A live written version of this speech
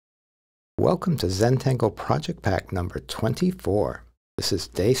Welcome to Zentangle Project Pack number 24. This is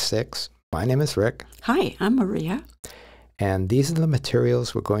day 6. My name is Rick. Hi, I'm Maria. And these are the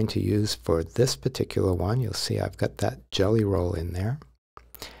materials we're going to use for this particular one. You'll see I've got that jelly roll in there.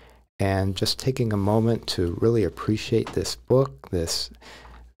 And just taking a moment to really appreciate this book, this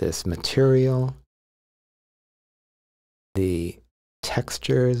material, the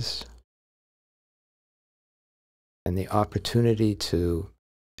textures, and the opportunity to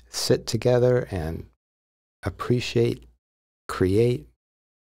sit together and appreciate, create,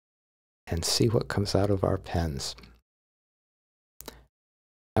 and see what comes out of our pens.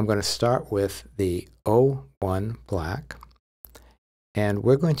 I'm going to start with the O1 black, and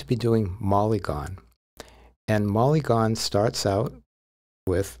we're going to be doing Mollygon. And Mollygon starts out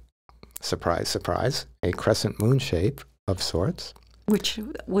with, surprise, surprise, a crescent moon shape of sorts. Which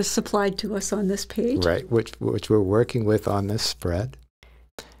was supplied to us on this page. Right, which we're working with on this spread.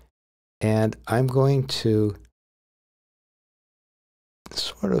 And I'm going to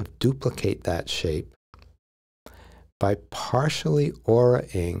sort of duplicate that shape by partially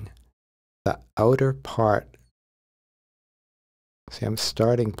auraing the outer part. See, I'm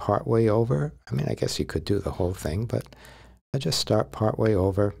starting part way over. I mean, I guess you could do the whole thing, but I just start part way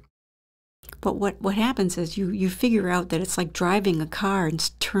over. But what happens is you figure out that it's like driving a car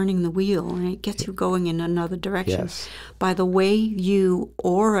and turning the wheel, and it gets you going in another direction. Yes. By the way you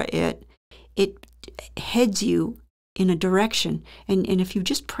aura it, it heads you in a direction. And if you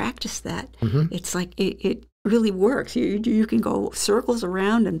just practice that, it's like it really works. You can go circles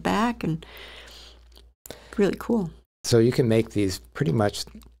around and back, and really cool. So you can make these pretty much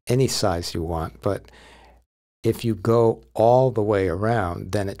any size you want, but if you go all the way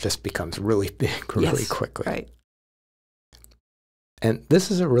around, then it just becomes really big really quickly. Right. And this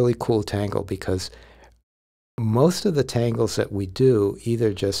is a really cool tangle because most of the tangles that we do,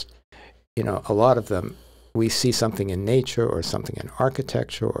 either just, a lot of them, we see something in nature or something in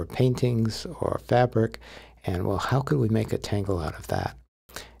architecture or paintings or fabric, and well, how could we make a tangle out of that?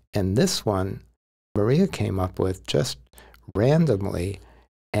 And this one, Maria came up with just randomly,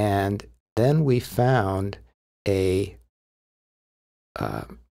 and then we found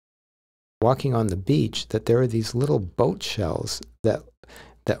walking on the beach, that there are these little boat shells that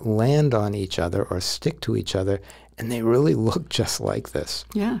land on each other or stick to each other, and they really look just like this.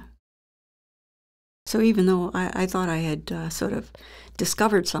 Yeah. So even though I thought I had sort of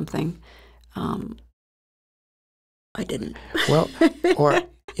discovered something, I didn't. Well, or,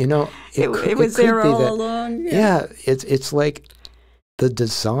 it was there all along. Yeah, it's like the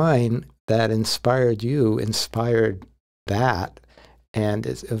design that inspired you inspired that, and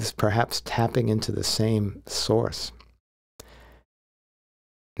it was perhaps tapping into the same source.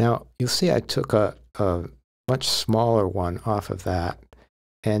 Now, you'll see I took a much smaller one off of that,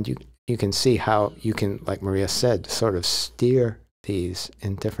 and you can see how you can, like Maria said, sort of steer these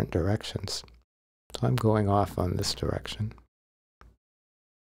in different directions. So I'm going off on this direction.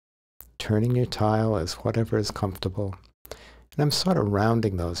 Turning your tile as whatever is comfortable. And I'm sort of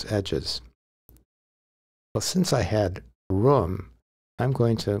rounding those edges. Well, since I had room, I'm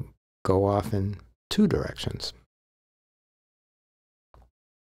going to go off in 2 directions.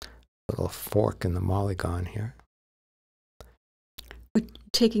 Little fork in the Mollygon here.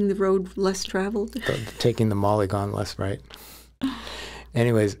 Taking the road less traveled? Taking the Mollygon less, right?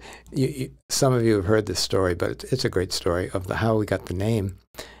 Anyways, some of you have heard this story, but it's a great story of how we got the name.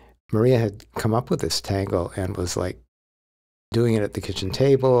 Maria had come up with this tangle and was like doing it at the kitchen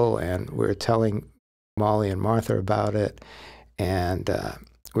table, and we were telling Molly and Martha about it, and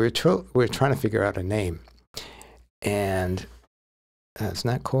we were trying to figure out a name. And isn't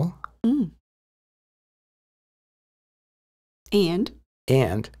that cool? Mm.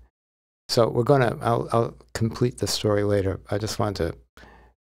 And so we're gonna, I'll complete the story later. I just want to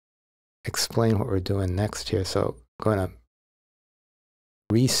explain what we're doing next here. So I'm going to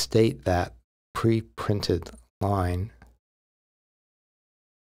restate that pre-printed line.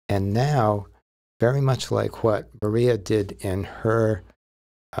 And now, very much like what Maria did in her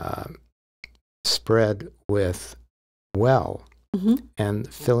spread with well,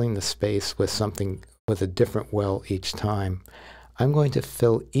 and filling the space with something, with a different well each time, I'm going to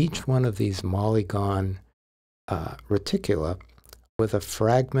fill each one of these Mollygon reticula with a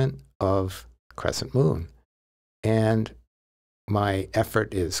fragment of crescent moon. And my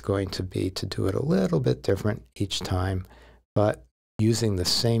effort is going to be to do it a little bit different each time, but using the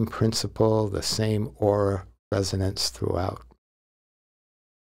same principle, the same aura resonance throughout.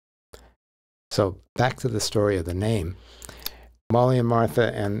 So back to the story of the name. Molly and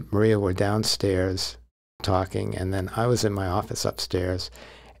Martha and Maria were downstairs talking, and then I was in my office upstairs,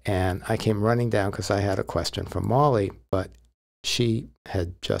 And I came running down because I had a question for Molly, but she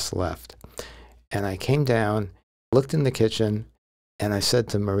had just left. And I came down, looked in the kitchen, and I said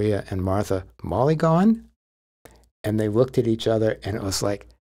to Maria and Martha, "Molly gone?" And they looked at each other, and it was like,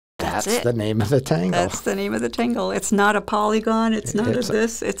 that's the name of the tangle. That's the name of the tangle. It's not a polygon. It's not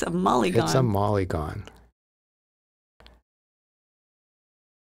it's a mollygon. It's a mollygon.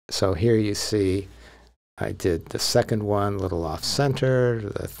 So here you see I did the second one, little off center.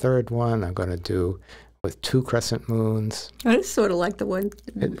 The third one I'm going to do with 2 crescent moons. It's sort of like the one.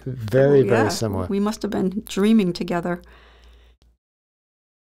 Very, very similar. We must have been dreaming together.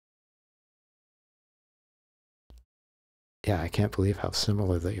 Yeah, I can't believe how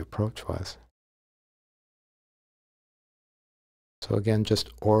similar the approach was. So again,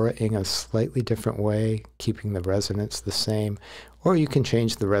 just auraing a slightly different way, keeping the resonance the same, or you can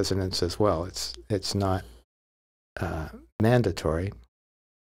change the resonance as well. It's not mandatory.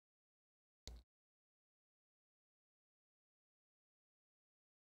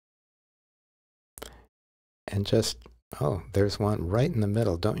 And just, oh, there's one right in the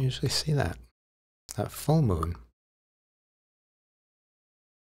middle. Don't usually see that. A full moon.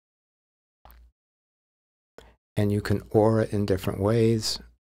 And you can aura in different ways.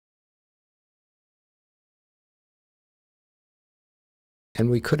 And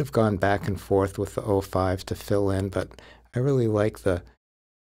we could have gone back and forth with the 05 to fill in, but I really like the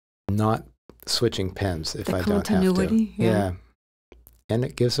not switching pens if I don't have to. Yeah. And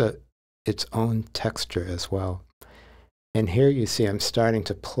it gives its own texture as well. And here you see I'm starting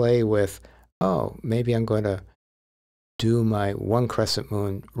to play with, oh, maybe I'm going to do my one crescent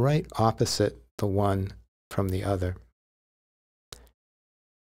moon right opposite the one from the other.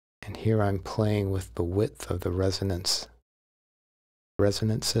 And here I'm playing with the width of the resonances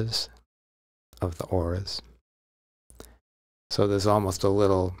of the auras. So there's almost a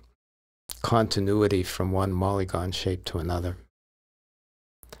little continuity from one mollygon shape to another.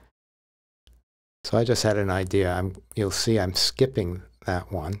 So I just had an idea. You'll see I'm skipping that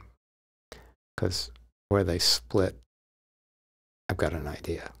one because where they split, I've got an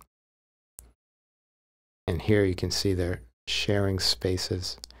idea. And here you can see they're sharing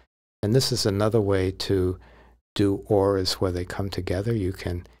spaces. And this is another way to do auras where they come together. You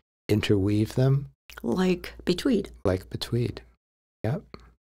can interweave them. Like betweed. Like betweed. Yep.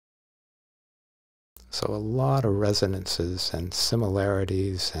 So a lot of resonances and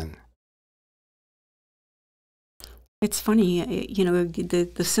similarities. And it's funny, you know,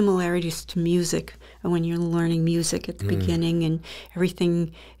 the similarities to music when you're learning music at the beginning, and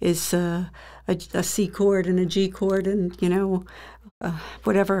everything is a C chord and a G chord and, you know,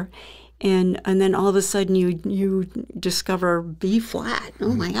 whatever. And then all of a sudden you discover B flat.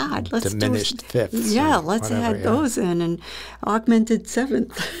 Oh my God, let's diminished fifths. Yeah, let's add those in, and augmented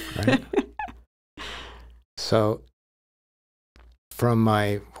seventh. Right. So from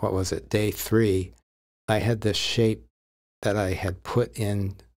my, what was it, day 3, I had this shape that I had put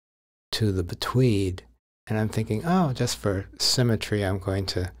in to the betweed, and I'm thinking, oh, just for symmetry, I'm going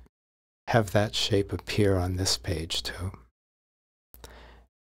to have that shape appear on this page too.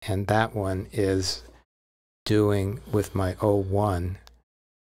 And that one is doing, with my 01,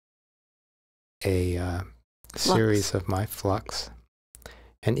 a series of my flux.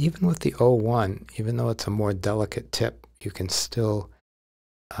 And even with the 01, even though it's a more delicate tip, you can still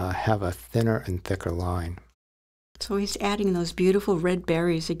have a thinner and thicker line. So he's adding those beautiful red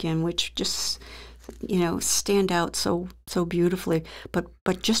berries again, which just, you know, stand out so beautifully.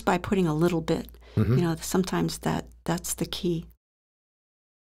 But just by putting a little bit, you know, sometimes that's the key.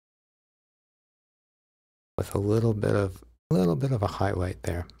 With a little bit of a highlight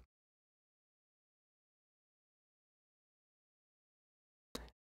there.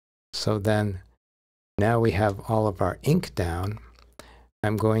 So then, now we have all of our ink down.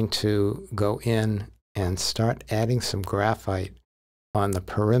 I'm going to go in and start adding some graphite on the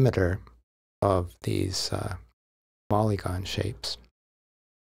perimeter of these polygon shapes.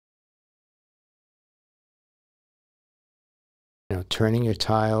 You know, turning your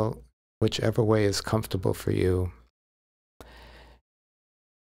tile whichever way is comfortable for you.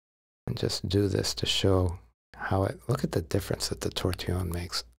 And just do this to show how it, look at the difference that the tortillon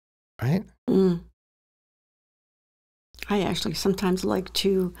makes, right? I actually sometimes like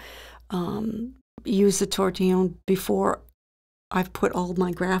to use the tortillon before I've put all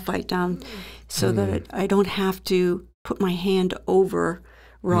my graphite down, so that I don't have to put my hand over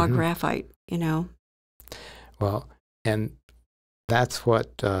raw graphite, you know. Well, and that's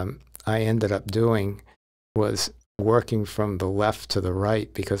what I ended up doing, was working from the left to the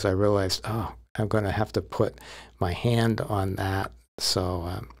right, because I realized, oh, I'm going to have to put my hand on that So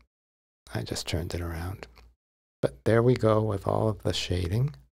I just turned it around. But there we go with all of the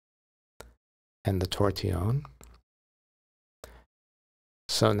shading and the tortillon.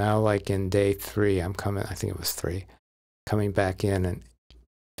 So now, like in day 3, I think it was 3, coming back in and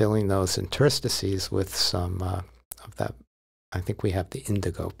filling those interstices with some of that. I think we have the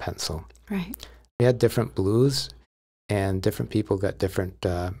indigo pencil. Right. We had different blues, and different people got different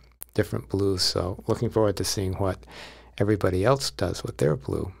blues. So looking forward to seeing what everybody else does with their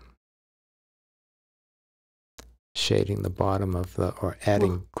blue. Shading the bottom of or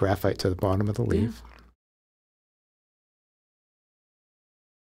adding graphite to the bottom of the leaf. Yeah.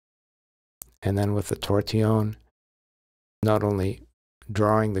 And then with the tortillon, not only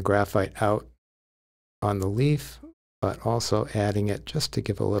drawing the graphite out on the leaf, but also adding it just to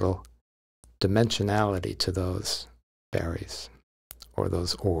give a little dimensionality to those berries or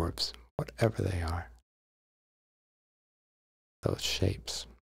those orbs, whatever they are, those shapes.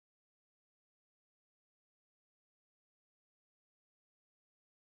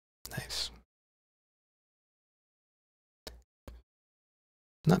 Nice.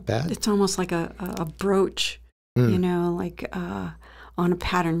 Not bad. It's almost like a brooch, you know, like on a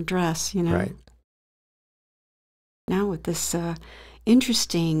patterned dress, you know. Right. Now with this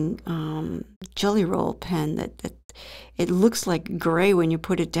interesting jelly roll pen that it looks like gray when you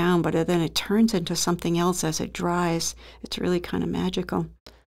put it down, but then it turns into something else as it dries. It's really kind of magical.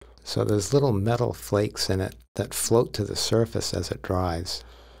 So there's little metal flakes in it that float to the surface as it dries.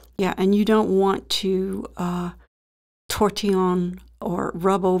 Yeah, and you don't want to tortillon or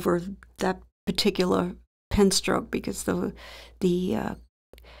rub over that particular pen stroke because you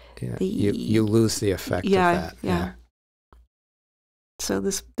lose the effect of that. Yeah. So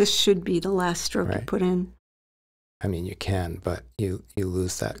this should be the last stroke you put in. I mean, you can, but you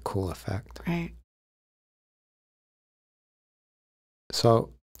lose that cool effect. Right. So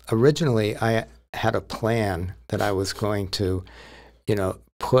originally, I had a plan that I was going to,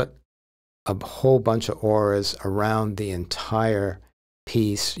 put a whole bunch of auras around the entire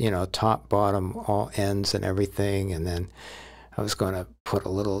piece, top, bottom, all ends and everything. And then I was going to put a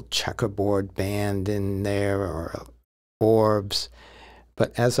little checkerboard band in there or orbs.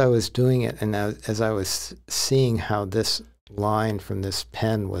 But as I was doing it and as I was seeing how this line from this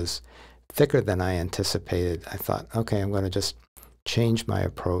pen was thicker than I anticipated, I thought, okay, I'm going to just change my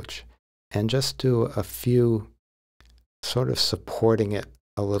approach and just do a few sort of supporting it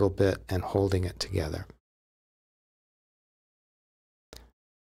a little bit and holding it together.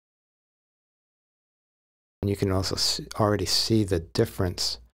 And you can also already see the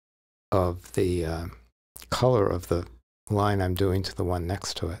difference of the color of the line I'm doing to the one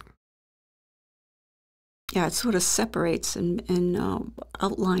next to it. Yeah, it sort of separates and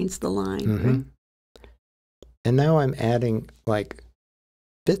outlines the line. Mm-hmm. Right? And now I'm adding like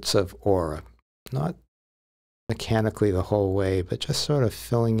bits of aura, not mechanically the whole way, but just sort of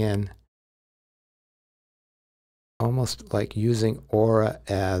filling in, almost like using aura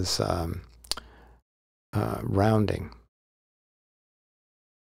as rounding.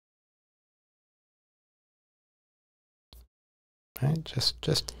 Right?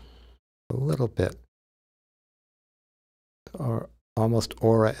 Just a little bit, or almost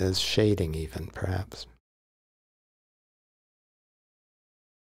aura as shading even, perhaps.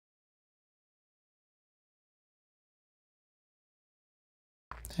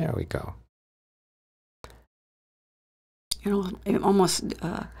 There we go. It almost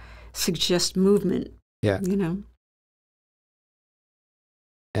suggests movement. Yeah.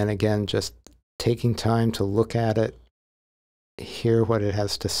 And again, just taking time to look at it, hear what it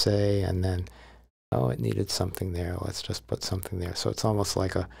has to say, and then, oh, it needed something there. Let's just put something there. So it's almost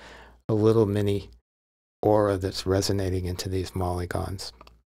like a little mini aura that's resonating into these polygons.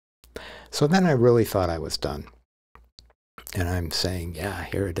 So then I really thought I was done. And I'm saying, yeah,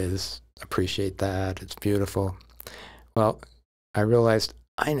 here it is. Appreciate that. It's beautiful. Well, I realized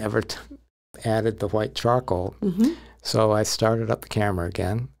I never added the white charcoal. Mm-hmm. So I started up the camera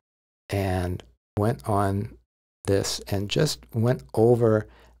again and went on this and just went over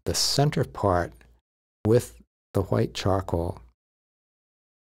the center part with the white charcoal.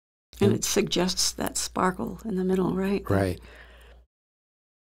 And it suggests that sparkle in the middle, right? Right.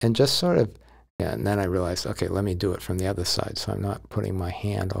 And just sort of, yeah, and then I realized, okay, let me do it from the other side so I'm not putting my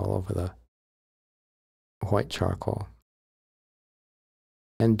hand all over the white charcoal.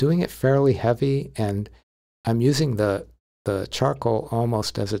 And doing it fairly heavy, and I'm using the charcoal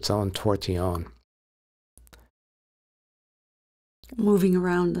almost as its own tortillon. Moving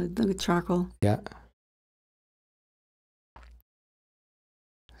around the charcoal. Yeah.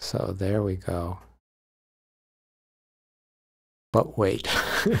 So there we go. But wait.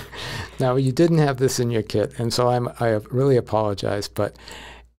 Now, you didn't have this in your kit, and so I really apologize, but,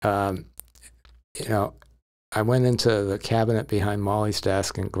 you know, I went into the cabinet behind Molly's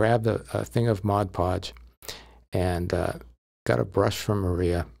desk and grabbed a thing of Mod Podge and got a brush from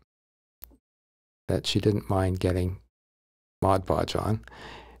Maria that she didn't mind getting Mod Podge on,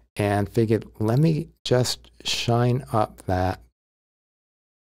 and figured, let me just shine up that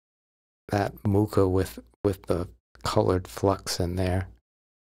muka with the colored flux in there.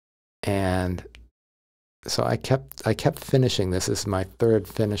 And so I kept finishing this. This is my third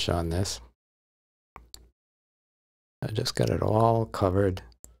finish on this. I just got it all covered,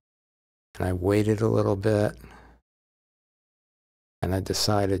 and I waited a little bit, and I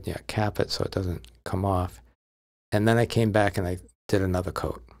decided, yeah, cap it so it doesn't come off. And then I came back and I did another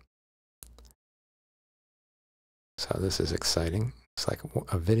coat. So this is exciting. It's like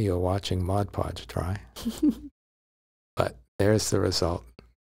a video watching Mod Podge dry. But there's the result.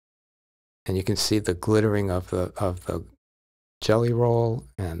 And you can see the glittering of the jelly roll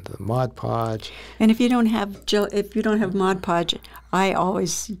and the Mod Podge. And if you don't have Mod Podge, I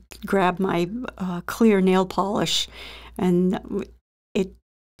always grab my clear nail polish, and it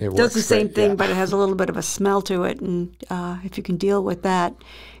does the same thing, but it has a little bit of a smell to it. And if you can deal with that,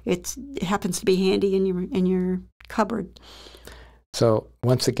 it happens to be handy in your cupboard. So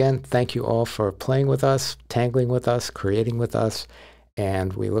once again, thank you all for playing with us, tangling with us, creating with us,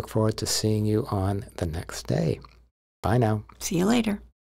 and we look forward to seeing you on the next day. Bye now. See you later.